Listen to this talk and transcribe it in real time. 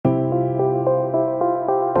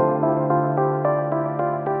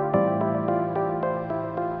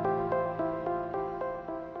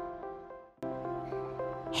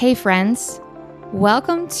Hey, friends.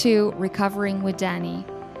 Welcome to Recovering with Danie.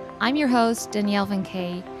 I'm your host, Danielle Van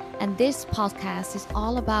Kay, and this podcast is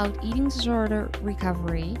all about eating disorder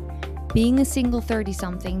recovery, being a single 30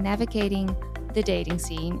 something, navigating the dating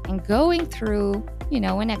scene, and going through,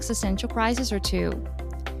 an existential crisis or two.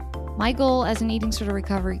 My goal as an eating disorder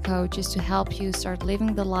recovery coach is to help you start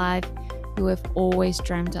living the life you have always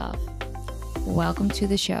dreamt of. Welcome to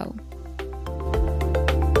the show.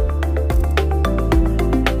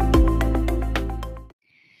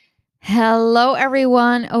 Hello,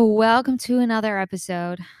 everyone. Welcome to another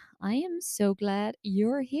episode. I am so glad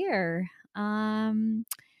you're here. I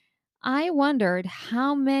wondered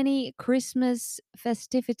how many Christmas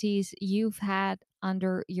festivities you've had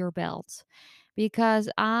under your belt because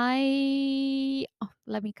let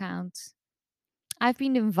me count. I've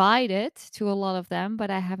been invited to a lot of them,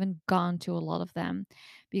 but I haven't gone to a lot of them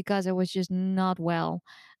because I was just not well.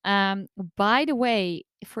 By the way,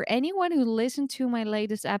 for anyone who listened to my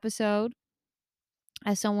latest episode,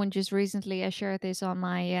 as someone just recently, I shared this on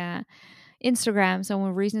my Instagram.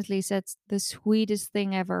 Someone recently said the sweetest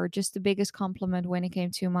thing ever, just the biggest compliment when it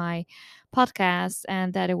came to my podcast,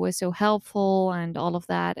 and that it was so helpful and all of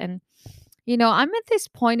that. And I'm at this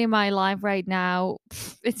point in my life right now.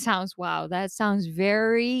 It sounds wow. That sounds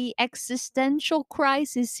very existential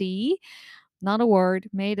crisisy. Not a word,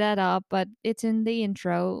 made that up, but it's in the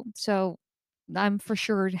intro. So I'm for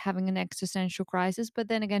sure having an existential crisis, but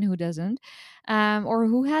then again, who doesn't? Or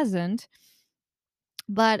who hasn't?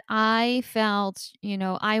 But I felt,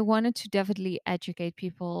 I wanted to definitely educate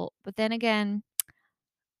people. But then again,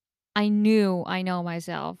 I know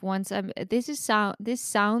myself. Once I'm this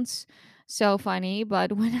sounds so funny,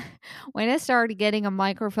 but when I started getting a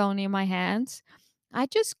microphone in my hands, I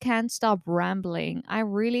just can't stop rambling. I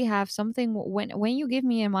really have something when you give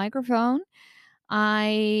me a microphone,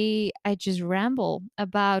 I just ramble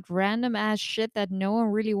about random ass shit that no one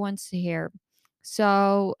really wants to hear.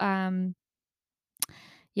 So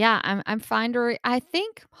yeah, I'm finding. I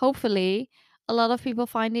think hopefully a lot of people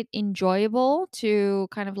find it enjoyable to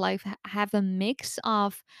kind of like have a mix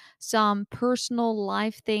of some personal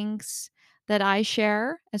life things that I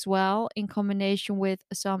share as well in combination with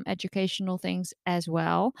some educational things as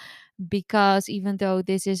well, because even though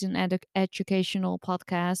this is an educational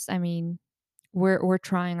podcast, I mean, we're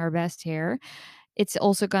trying our best here. It's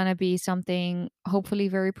also going to be something hopefully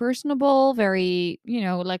very personable, very,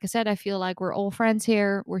 like I said, I feel like we're all friends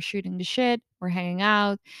here. We're shooting the shit, we're hanging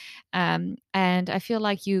out. And I feel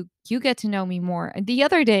like you get to know me more. And the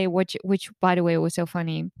other day, which by the way was so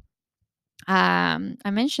funny, I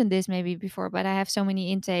mentioned this maybe before, but I have so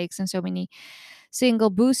many intakes and so many single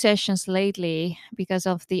boost sessions lately because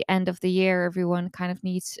of the end of the year. Everyone kind of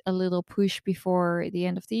needs a little push before the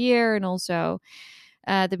end of the year, and also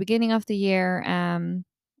the beginning of the year. And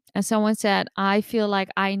someone said, I feel like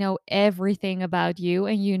I know everything about you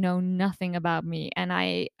and you know nothing about me. And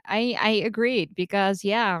I agreed because,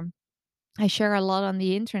 yeah, I share a lot on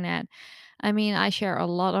the internet. I mean, I share a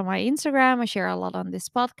lot on my Instagram. I share a lot on this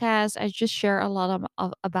podcast. I just share a lot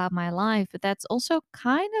about my life. But that's also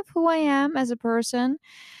kind of who I am as a person.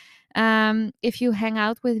 If you hang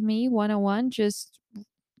out with me one on one, just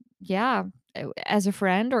yeah, as a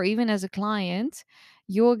friend or even as a client,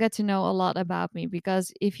 you will get to know a lot about me,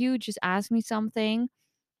 because if you just ask me something,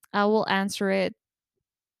 I will answer it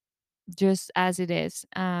just as it is.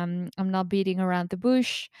 I'm not beating around the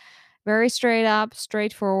bush, very straight up,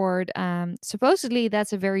 straightforward. Supposedly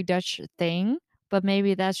that's a very Dutch thing, but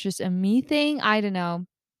maybe that's just a me thing. I don't know.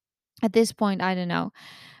 At this point, I don't know.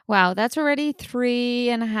 Wow, that's already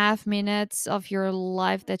 3.5 minutes of your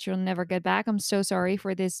life that you'll never get back. I'm so sorry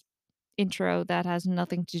for this intro that has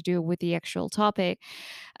nothing to do with the actual topic.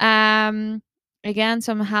 Um, Again,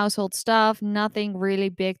 some household stuff, nothing really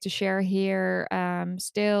big to share here.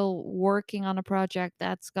 Still working on a project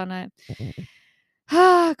that's gonna,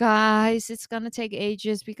 guys, it's gonna take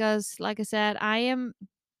ages because, like I said, I am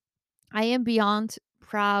beyond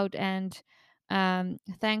proud and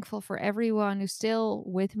thankful for everyone who's still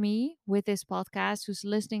with me with this podcast, who's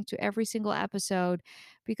listening to every single episode,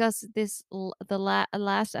 because the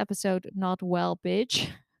last episode, not well, bitch,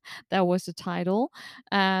 that was the title.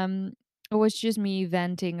 It was just me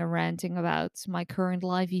venting and ranting about my current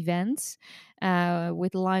life events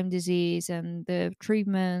with Lyme disease and the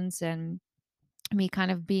treatments, and me kind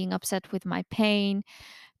of being upset with my pain.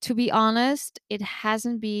 To be honest, it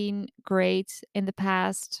hasn't been great in the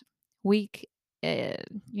past week, uh,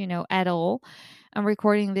 at all. I'm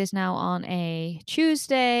recording this now on a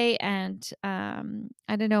Tuesday, and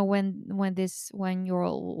I don't know when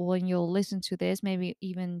you'll listen to this. Maybe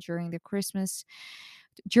even during Christmas,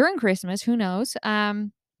 who knows?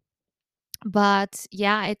 But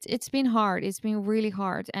yeah, it's been hard. It's been really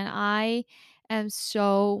hard, and I am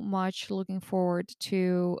so much looking forward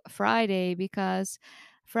to Friday, because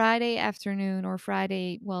Friday afternoon, or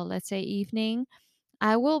Friday, well, let's say evening,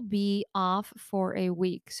 I will be off for a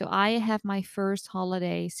week. So I have my first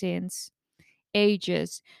holiday since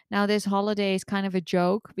ages. Now this holiday is kind of a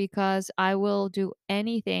joke because I will do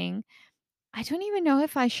anything. I don't even know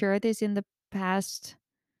if I shared this in the past.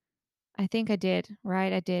 I think I did,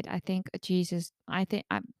 right? I did. I think, Jesus, I think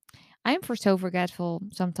I am for so forgetful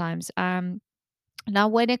sometimes. Now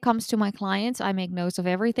when it comes to my clients, I make notes of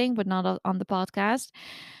everything, but not on the podcast.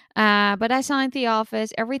 But I signed the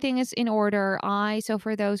office. Everything is in order. So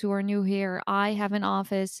for those who are new here, I have a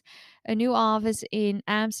new office in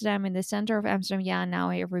Amsterdam, in the center of Amsterdam. Yeah,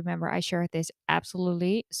 now I remember I shared this.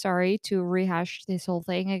 Absolutely. Sorry to rehash this whole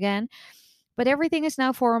thing again. But everything is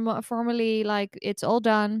now formally, like, it's all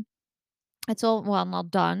done. It's all, well,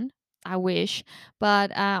 not done. I wish,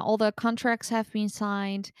 but all the contracts have been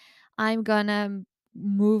signed. I'm gonna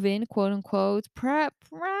move in, quote unquote.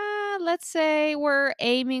 Let's say we're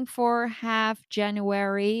aiming for half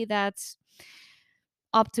January. That's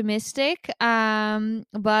optimistic.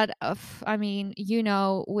 But I mean,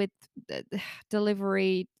 with the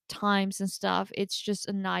delivery times and stuff, it's just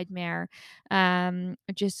a nightmare.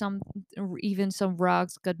 Just even some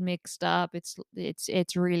rugs got mixed up.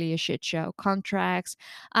 It's really a shit show. Contracts,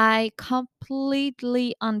 I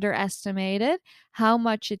completely underestimated how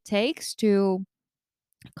much it takes to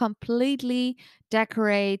completely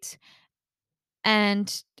decorate,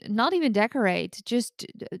 and not even decorate, just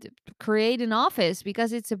create an office,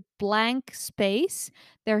 because it's a blank space.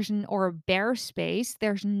 Or a bare space.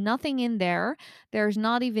 There's nothing in there. There's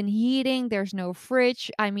not even heating. There's no fridge.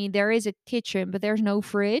 I mean, there is a kitchen, but there's no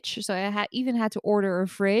fridge, so I even had to order a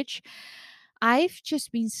fridge. I've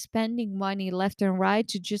just been spending money left and right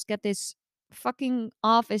to just get this fucking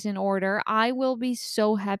office in order. I will be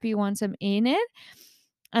so happy once I'm in it,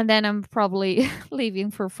 and then I'm probably leaving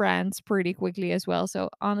for France pretty quickly as well. So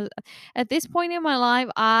at this point in my life,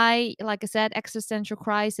 like I said, existential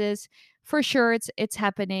crisis for sure. It's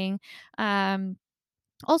happening. Um,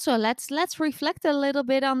 Also, let's reflect a little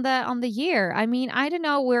bit on the year. I mean, I don't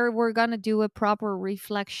know where we're gonna do a proper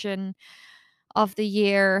reflection of the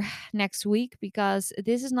year next week, because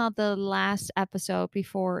this is not the last episode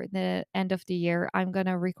before the end of the year. I'm going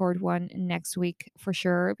to record one next week for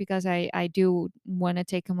sure, because I do want to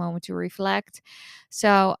take a moment to reflect.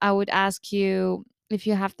 So I would ask you, if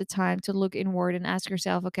you have the time, to look inward and ask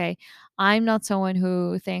yourself, okay, I'm not someone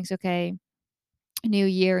who thinks, okay, new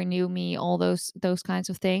year, new me, all those kinds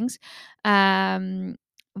of things. um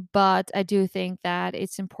but I do think that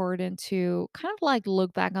it's important to kind of like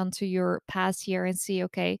look back onto your past year and see,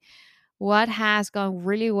 okay, what has gone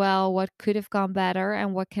really well, what could have gone better,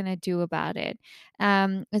 and what can I do about it.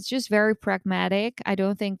 It's just very pragmatic. I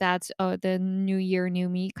don't think that's the new year, new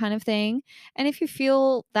me kind of thing. And if you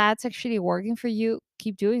feel that's actually working for you,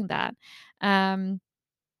 keep doing that. um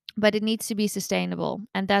but it needs to be sustainable,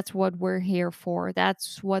 and that's what we're here for.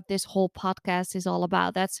 That's what this whole podcast is all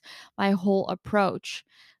about. That's my whole approach.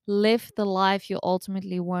 Live the life you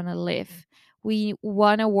ultimately want to live. We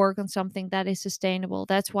want to work on something that is sustainable.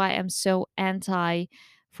 That's why I'm so anti,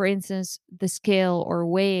 for instance, the scale or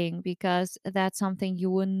weighing, because that's something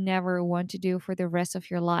you will never want to do for the rest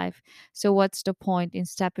of your life. So what's the point in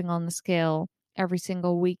stepping on the scale every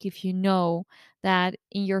single week if you know that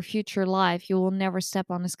in your future life you will never step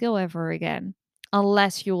on a scale ever again,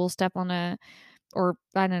 unless you will step on a, or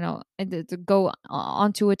I don't know, to go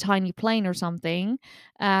onto a tiny plane or something.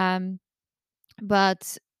 um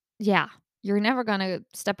but yeah, you're never gonna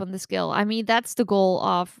step on the scale. I mean, that's the goal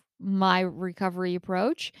of my recovery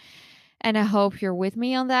approach, and I hope you're with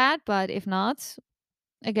me on that. But if not,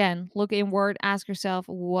 again, look inward, ask yourself,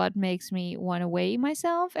 what makes me want to weigh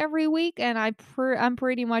myself every week. And I'm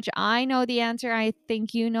pretty much, I know the answer. I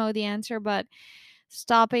think you know the answer, but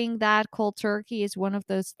stopping that cold turkey is one of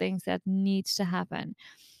those things that needs to happen.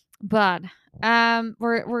 But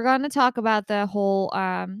we're gonna talk about the whole,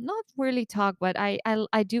 not really talk, but I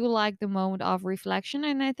do like the moment of reflection,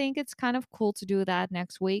 and I think it's kind of cool to do that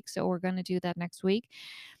next week. So we're gonna do that next week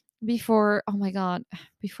before, oh my god,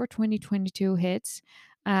 before 2022 hits.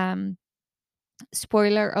 um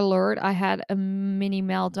Spoiler alert, I had a mini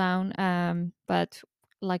meltdown. But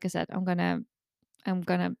like I said, I'm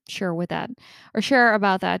gonna share with that, or share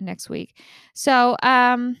about that next week. So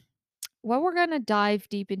what we're gonna dive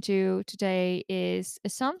deep into today is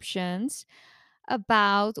assumptions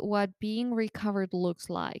about what being recovered looks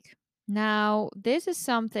like. Now, this is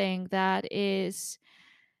something that is,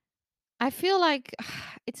 I feel like,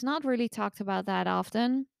 it's not really talked about that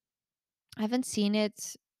often. I haven't seen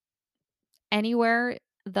it anywhere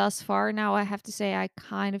thus far. Now, I have to say, I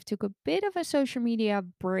kind of took a bit of a social media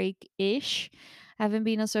break ish. Haven't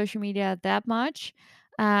been on social media that much.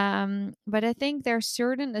 But I think there are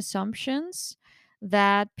certain assumptions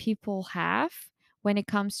that people have when it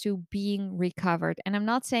comes to being recovered. And I'm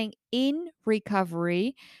not saying in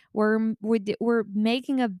recovery, we're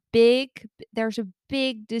making a big, there's a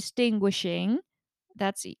big distinguishing.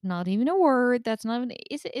 That's not even a word. That's not even,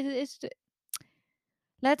 is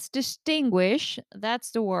let's distinguish,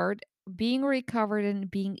 that's the word, being recovered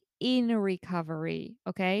and being in recovery.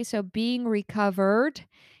 Okay. So being recovered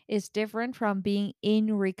is different from being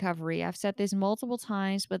in recovery. I've said this multiple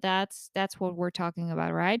times, but that's what we're talking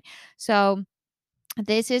about, right? So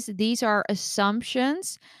these are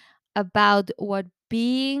assumptions about what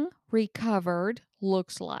being recovered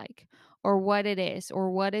looks like, or what it is,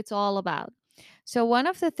 or what it's all about. So one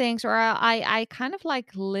of the things, or I kind of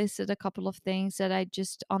like listed a couple of things that I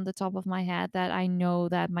just on the top of my head that I know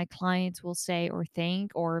that my clients will say or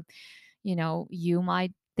think, or you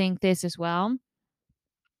might think this as well.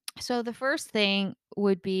 So the first thing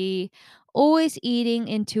would be always eating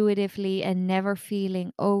intuitively and never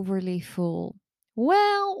feeling overly full.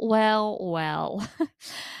 Well.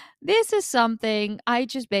 This is something I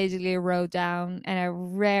just basically wrote down, and I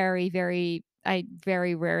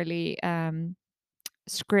very rarely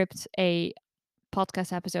script a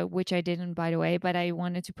podcast episode, which I didn't, by the way, but I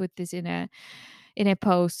wanted to put this in a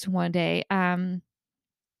post one day.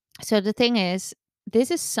 So the thing is,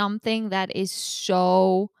 this is something that is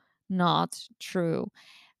so not true.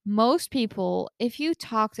 Most people, if you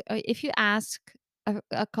ask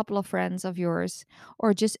a couple of friends of yours,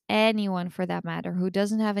 or just anyone for that matter, who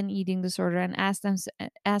doesn't have an eating disorder, and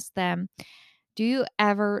ask them, do you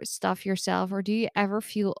ever stuff yourself, or do you ever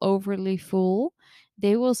feel overly full?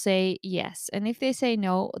 They will say yes. And if they say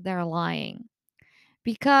no, they're lying.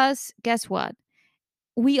 Because guess what?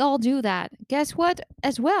 We all do that. Guess what?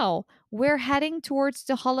 As well, we're heading towards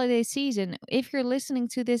the holiday season. If you're listening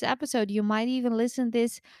to this episode, you might even listen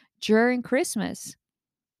this during Christmas.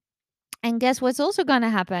 And guess what's also going to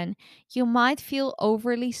happen? You might feel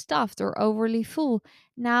overly stuffed or overly full.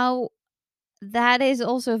 Now, that is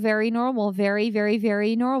also very normal, very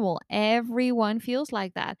normal. Everyone feels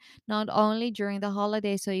like that, not only during the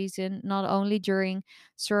holiday season, not only during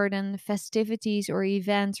certain festivities or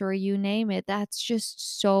events, or you name it. That's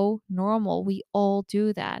just so normal. We all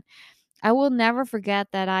do that. I will never forget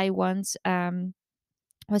that I once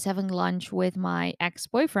was having lunch with my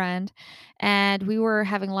ex-boyfriend, and we were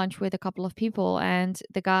having lunch with a couple of people, and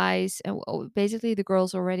the guys, basically the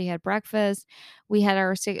girls already had breakfast. We had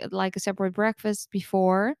our like a separate breakfast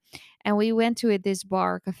before, and we went to this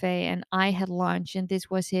bar cafe, and I had lunch, and this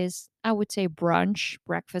was his, I would say, brunch,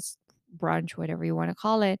 breakfast, brunch, whatever you want to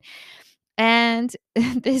call it. And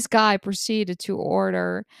this guy proceeded to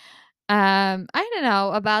order, I don't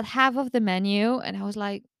know, about half of the menu, and I was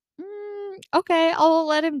like, okay, I'll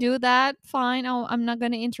let him do that. Fine, I'm not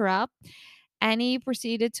going to interrupt. And he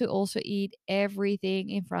proceeded to also eat everything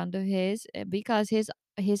in front of because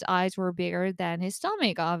his eyes were bigger than his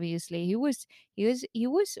stomach. Obviously, he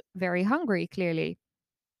was very hungry. Clearly,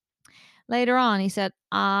 later on, he said,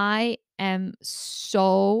 "I am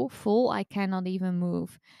so full, I cannot even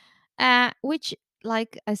move." Which,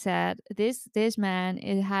 like I said, this man,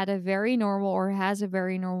 it had a very normal, or has a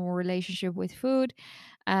very normal relationship with food,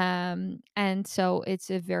 and so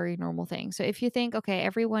it's a very normal thing. So if you think, okay,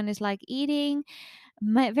 everyone is like eating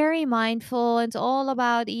very mindful, it's all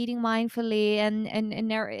about eating mindfully,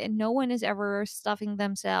 and no one is ever stuffing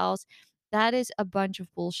themselves, that is a bunch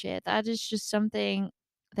of bullshit. That is just something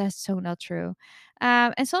that's so not true.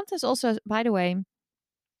 And sometimes also, by the way,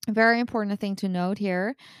 a very important thing to note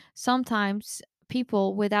here, sometimes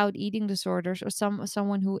people without eating disorders, or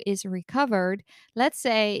someone who is recovered, let's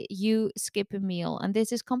say you skip a meal, and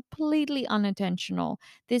this is completely unintentional.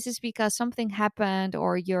 This is because something happened,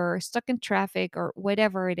 or you're stuck in traffic, or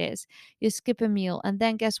whatever it is. You skip a meal, and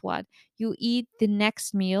then guess what? You eat the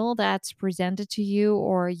next meal that's presented to you,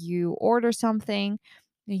 or you order something.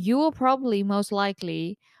 You will probably, most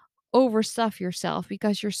likely, overstuff yourself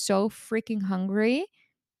because you're so freaking hungry,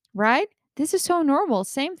 right? This is so normal.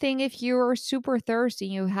 Same thing if you're super thirsty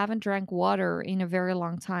and you haven't drank water in a very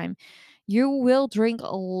long time. You will drink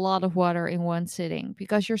a lot of water in one sitting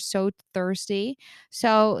because you're so thirsty.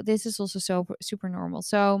 So, this is also so super normal.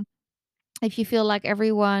 So, if you feel like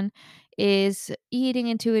everyone is eating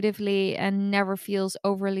intuitively and never feels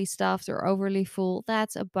overly stuffed or overly full,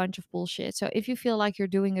 that's a bunch of bullshit. So if you feel like you're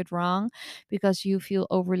doing it wrong because you feel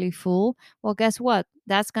overly full, well, guess what?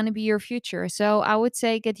 That's going to be your future. So I would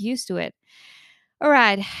say get used to it. All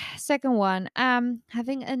right, second one.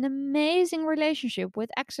 Having an amazing relationship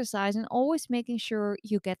with exercise and always making sure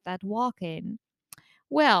you get that walk in.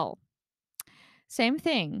 Well, same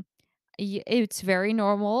thing. It's very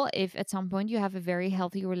normal if at some point you have a very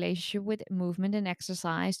healthy relationship with movement and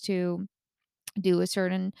exercise to do a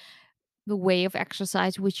certain way of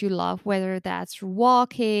exercise which you love, whether that's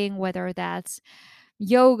walking, whether that's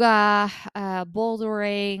yoga,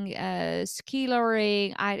 bouldering,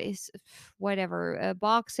 skiing, whatever,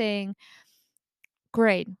 boxing.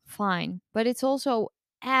 Great, fine. But it's also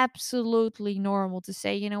absolutely normal to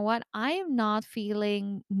say, you know what, I am not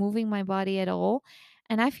feeling moving my body at all.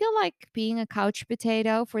 And I feel like being a couch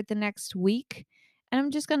potato for the next week. And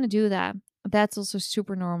I'm just going to do that. That's also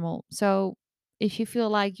super normal. So if you feel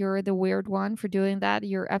like you're the weird one for doing that,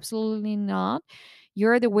 you're absolutely not.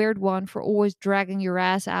 You're the weird one for always dragging your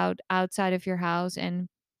ass outside of your house and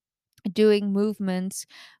doing movements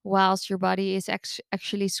whilst your body is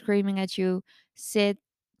actually screaming at you, sit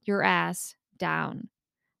your ass down.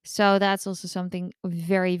 So that's also something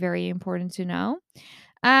very, very important to know.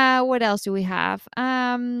 What else do we have?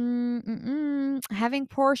 Having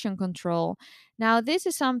portion control. Now, this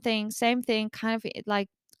is something, same thing, kind of it like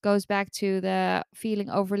goes back to the feeling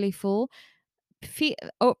overly full.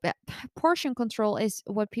 Portion control is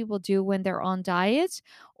what people do when they're on diets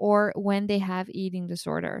or when they have eating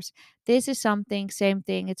disorders. This is something, same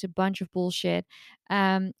thing, it's a bunch of bullshit.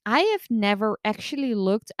 I have never actually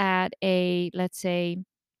looked at a, let's say,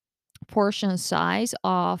 portion size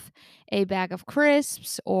of a bag of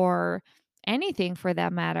crisps or anything for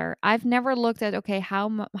that matter. I've never looked at, okay, how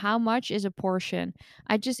much is a portion.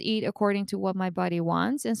 I just eat according to what my body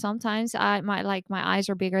wants, and sometimes I might like my eyes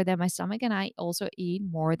are bigger than my stomach and I also eat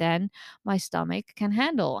more than my stomach can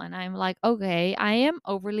handle, and I'm like, okay, I am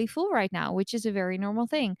overly full right now, which is a very normal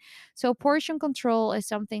thing. So portion control is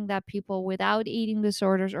something that people without eating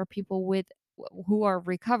disorders or people with who are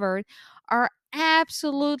recovered are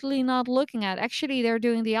absolutely not looking at. Actually, they're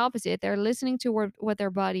doing the opposite. They're listening to what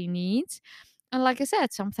their body needs. And like I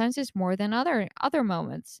said, sometimes it's more than other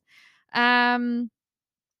moments. Um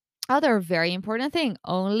Other very important thing,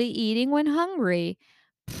 only eating when hungry.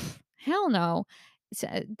 Hell no.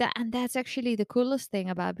 That's actually the coolest thing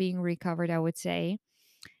about being recovered, I would say.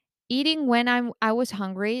 Eating when I was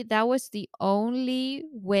hungry, that was the only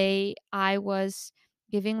way I was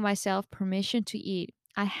giving myself permission to eat.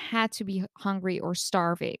 I had to be hungry or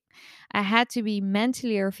starving. I had to be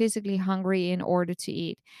mentally or physically hungry in order to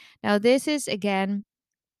eat. Now, this is again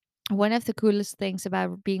one of the coolest things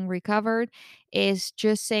about being recovered is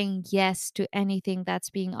just saying yes to anything that's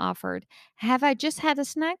being offered. Have I just had a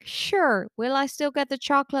snack? Sure. Will I still get the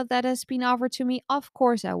chocolate that has been offered to me? Of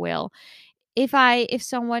course I will. If a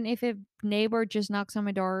neighbor just knocks on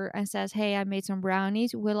my door and says, "Hey, I made some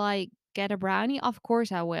brownies," will I get a brownie? Of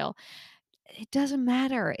course I will. It doesn't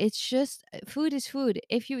matter. It's just food is food.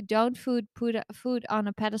 If you don't put food on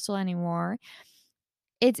a pedestal anymore,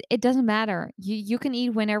 it doesn't matter. You can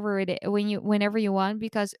eat whenever you want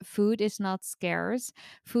because food is not scarce.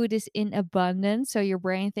 Food is in abundance, so your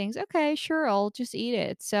brain thinks, "Okay, sure, I'll just eat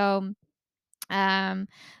it." So um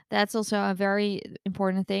that's also a very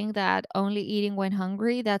important thing, that only eating when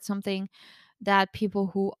hungry, that's something that people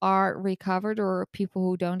who are recovered or people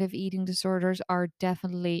who don't have eating disorders are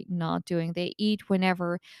definitely not doing. They eat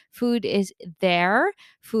whenever food is there,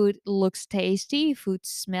 food looks tasty, food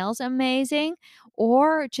smells amazing,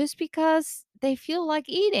 or just because they feel like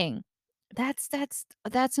eating. That's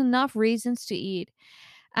enough reasons to eat.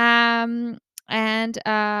 um and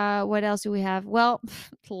what else do we have? Well,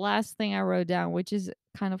 the last thing I wrote down, which is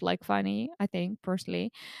kind of like funny, I think,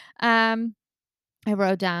 personally. I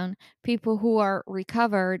wrote down people who are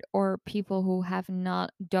recovered or people who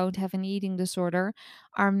don't have an eating disorder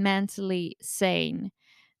are mentally sane.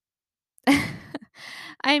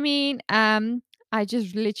 I mean, I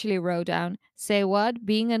just literally wrote down, say what?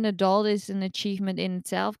 Being an adult is an achievement in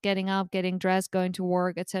itself. Getting up, getting dressed, going to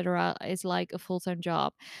work, etc. is like a full-time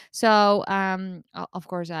job. So, of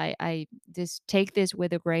course, I just take this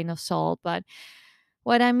with a grain of salt. But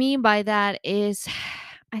what I mean by that is,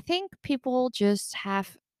 I think people just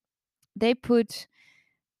have they put,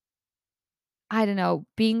 I don't know,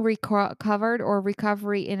 being recovered or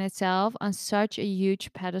recovery in itself on such a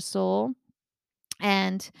huge pedestal,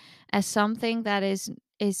 and as something that is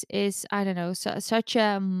I don't know, such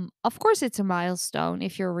a of course it's a milestone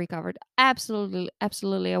if you're recovered. Absolutely,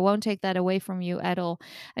 absolutely, I won't take that away from you at all.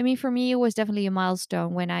 I mean, for me it was definitely a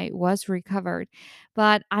milestone when I was recovered,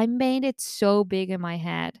 but I made it so big in my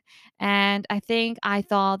head. And I think I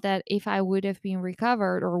thought that if I would have been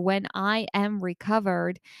recovered, or when I am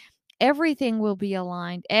recovered, everything will be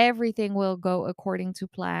aligned, everything will go according to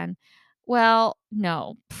plan. Well,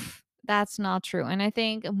 no, that's not true. And I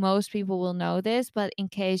think most people will know this, but in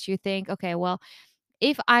case you think, okay, well,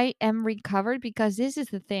 if I am recovered, because this is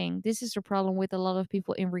the thing, this is the problem with a lot of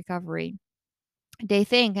people in recovery. They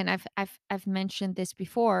think, and I've mentioned this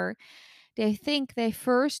before, they think they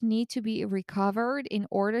first need to be recovered in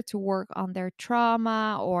order to work on their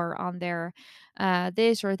trauma or on their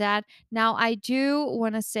this or that. Now, I do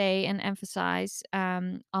want to say and emphasize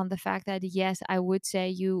on the fact that yes, I would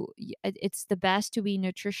say it's the best to be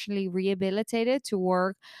nutritionally rehabilitated to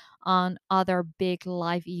work on other big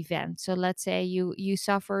life events. So let's say you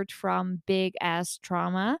suffered from big ass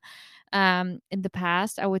trauma in the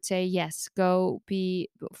past. I would say yes, go be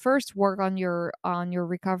first, work on your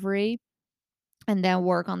recovery, and then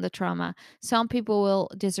work on the trauma. Some people will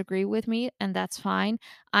disagree with me, and that's fine.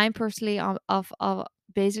 I'm personally of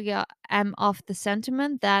basically am of the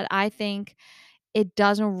sentiment that I think it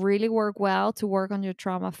doesn't really work well to work on your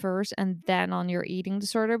trauma first and then on your eating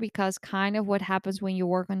disorder, because kind of what happens when you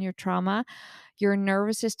work on your trauma, your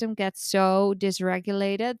nervous system gets so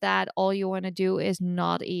dysregulated that all you want to do is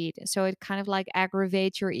not eat. So it kind of like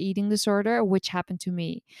aggravates your eating disorder, which happened to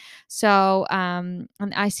me. So, and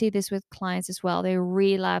I see this with clients as well. They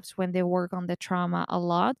relapse when they work on the trauma a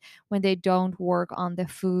lot, when they don't work on the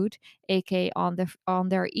food, aka on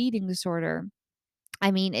their eating disorder. I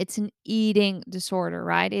mean, it's an eating disorder,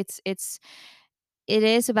 right? It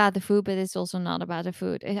is about the food, but it's also not about the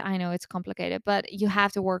food. I know it's complicated, but you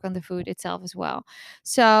have to work on the food itself as well.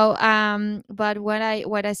 So, but what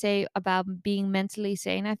I say about being mentally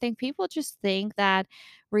sane, I think people just think that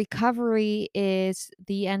recovery is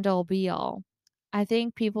the end all be all. I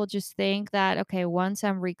think people just think that, okay, once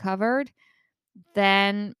I'm recovered,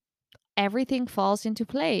 then everything falls into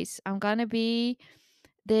place. I'm gonna be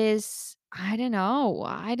this, I don't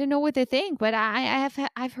know what they think, but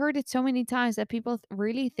I've heard it so many times that people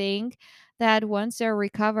really think that once they're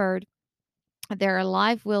recovered, their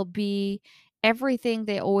life will be everything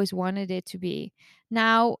they always wanted it to be.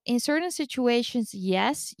 Now, in certain situations,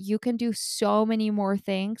 yes, you can do so many more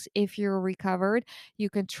things if you're recovered. You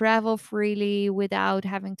can travel freely without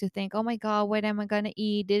having to think, "Oh my god, what am I going to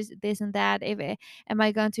eat? This and that. Am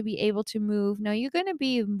I going to be able to move?" No, you're going to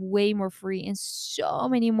be way more free in so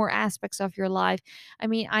many more aspects of your life. I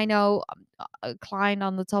mean, I know a client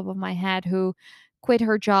on the top of my head who quit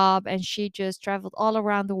her job and she just traveled all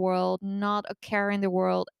around the world, not a care in the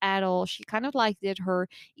world at all. She kind of like did her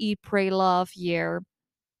eat, pray, love year.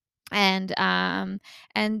 And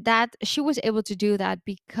that she was able to do that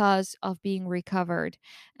because of being recovered.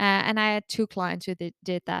 And I had two clients who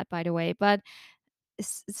did that, by the way. But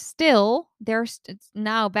still there's it's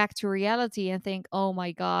now back to reality and think, oh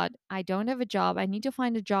my god, I don't have a job, I need to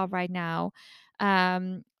find a job right now.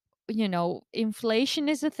 um Inflation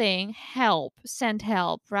is a thing, help, send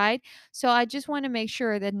help, right? So I just want to make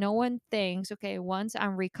sure that no one thinks, okay, once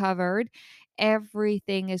I'm recovered,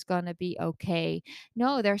 everything is going to be okay.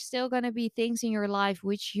 No, there's still going to be things in your life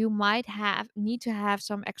which you might have need to have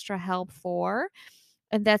some extra help for.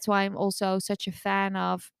 And that's why I'm also such a fan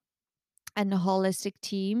of and a holistic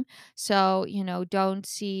team. So, don't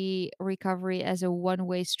see recovery as a one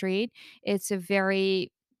way street. It's a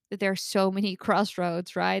very, there's so many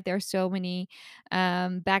crossroads, right? There's so many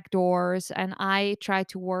back doors, and I try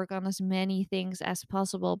to work on as many things as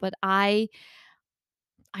possible. But I'm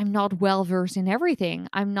not well versed in everything.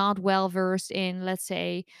 I'm not well versed in, let's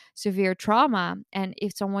say, severe trauma. And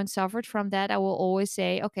if someone suffered from that, I will always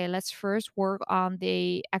say, okay, let's first work on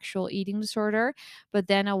the actual eating disorder, but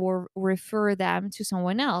then I will refer them to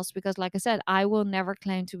someone else. Because, like I said, I will never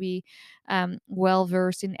claim to be well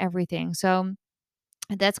versed in everything. So,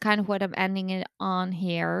 that's kind of what I'm ending it on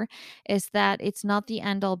here, is that it's not the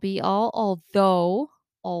end all be all,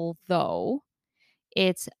 although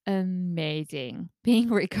it's amazing. Being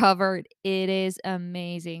recovered, it is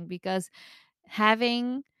amazing, because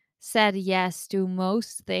having said yes to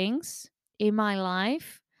most things in my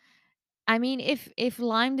life, I mean, if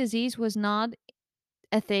Lyme disease was not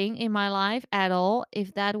a thing in my life at all,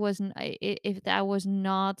 if that wasn't if that was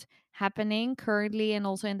not happening currently and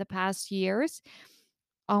also in the past years,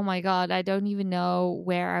 oh my god, I don't even know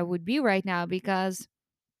where I would be right now. Because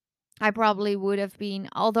I probably would have been,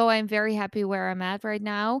 although I'm very happy where I'm at right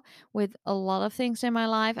now with a lot of things in my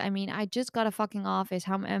life. I mean, I just got a fucking office.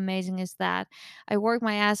 How amazing is that? I worked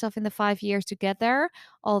my ass off in the 5 years to get there,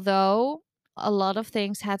 although a lot of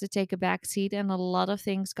things had to take a back seat and a lot of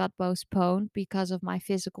things got postponed because of my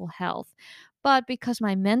physical health. But because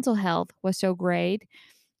my mental health was so great,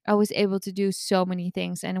 I was able to do so many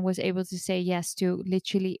things and was able to say yes to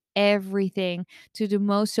literally everything, to the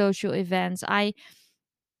most social events. I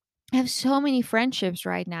have so many friendships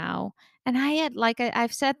right now. And I had, like,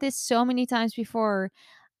 I've said this so many times before.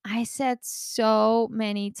 I said so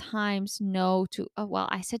many times no to, well,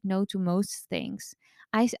 I said no to most things.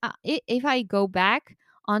 If I go back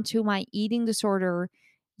onto my eating disorder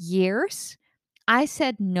years, I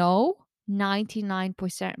said no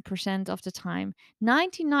 99% of the time.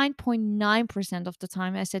 99.9% of the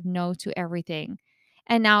time, I said no to everything.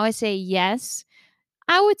 And now I say yes,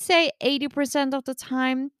 I would say 80% of the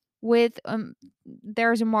time, with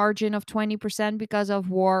there's a margin of 20% because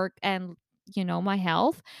of work and my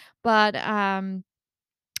health. But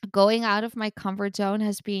going out of my comfort zone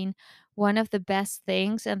has been one of the best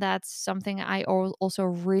things, and that's something I also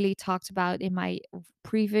really talked about in my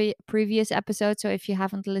previous episode. So if you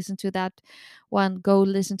haven't listened to that one, go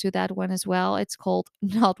listen to that one as well. It's called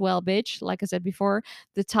Not Well Bitch, like I said before.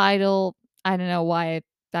 The title, I don't know why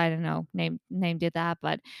I don't know, named it that,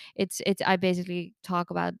 but it's I basically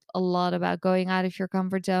talk about a lot about going out of your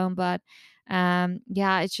comfort zone. But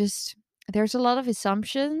yeah, it's just, there's a lot of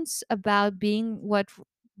assumptions about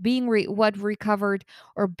what recovered,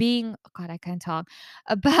 or being, oh God, I can't talk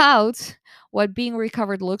about what being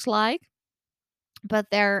recovered looks like.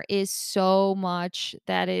 But there is so much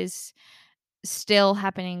that is still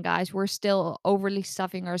happening, guys. We're still overly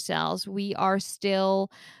stuffing ourselves. We are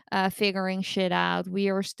still figuring shit out. We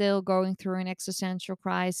are still going through an existential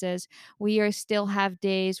crisis. We are still have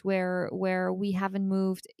days where we haven't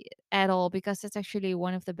moved at all, because that's actually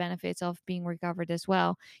one of the benefits of being recovered as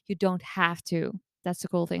well. You don't have to. That's the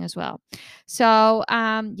cool thing as well. So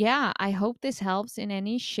yeah, I hope this helps in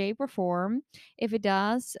any shape or form. If it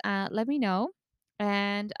does, let me know.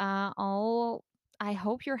 And I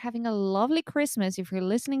hope you're having a lovely Christmas if you're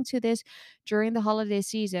listening to this during the holiday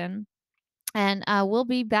season. And we'll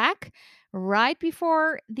be back right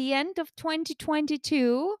before the end of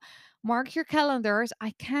 2022. Mark your calendars.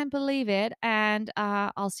 I can't believe it. And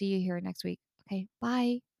I'll see you here next week. Okay,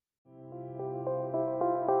 bye.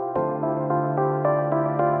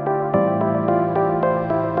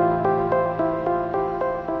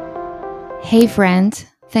 Hey, friend.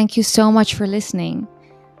 Thank you so much for listening.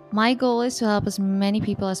 My goal is to help as many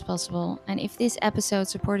people as possible, and if this episode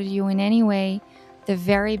supported you in any way, the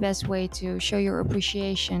very best way to show your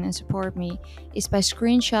appreciation and support me is by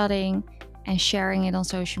screenshotting and sharing it on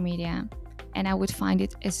social media. And I would find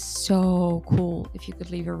it is so cool if you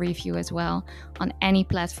could leave a review as well on any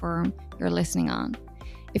platform you're listening on.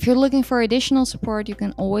 If you're looking for additional support, you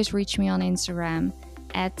can always reach me on Instagram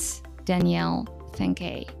at Danielle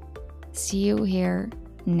Thankay. See you here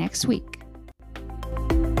next week.